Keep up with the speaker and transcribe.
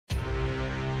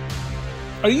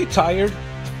Are you tired?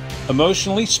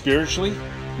 Emotionally, spiritually,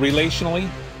 relationally?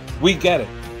 We get it.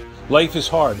 Life is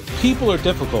hard. People are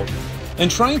difficult.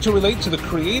 And trying to relate to the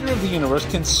Creator of the universe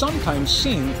can sometimes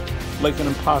seem like an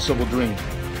impossible dream.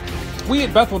 We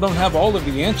at Bethel don't have all of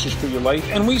the answers for your life,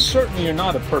 and we certainly are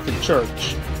not a perfect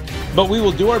church. But we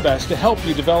will do our best to help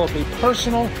you develop a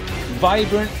personal,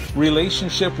 vibrant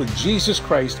relationship with Jesus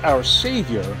Christ, our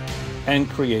Savior and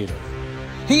Creator.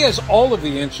 He has all of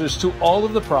the answers to all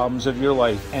of the problems of your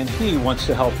life, and He wants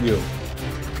to help you.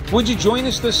 Would you join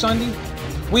us this Sunday?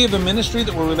 We have a ministry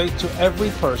that will relate to every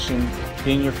person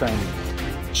in your family.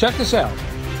 Check us out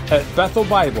at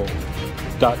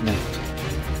bethelbible.net.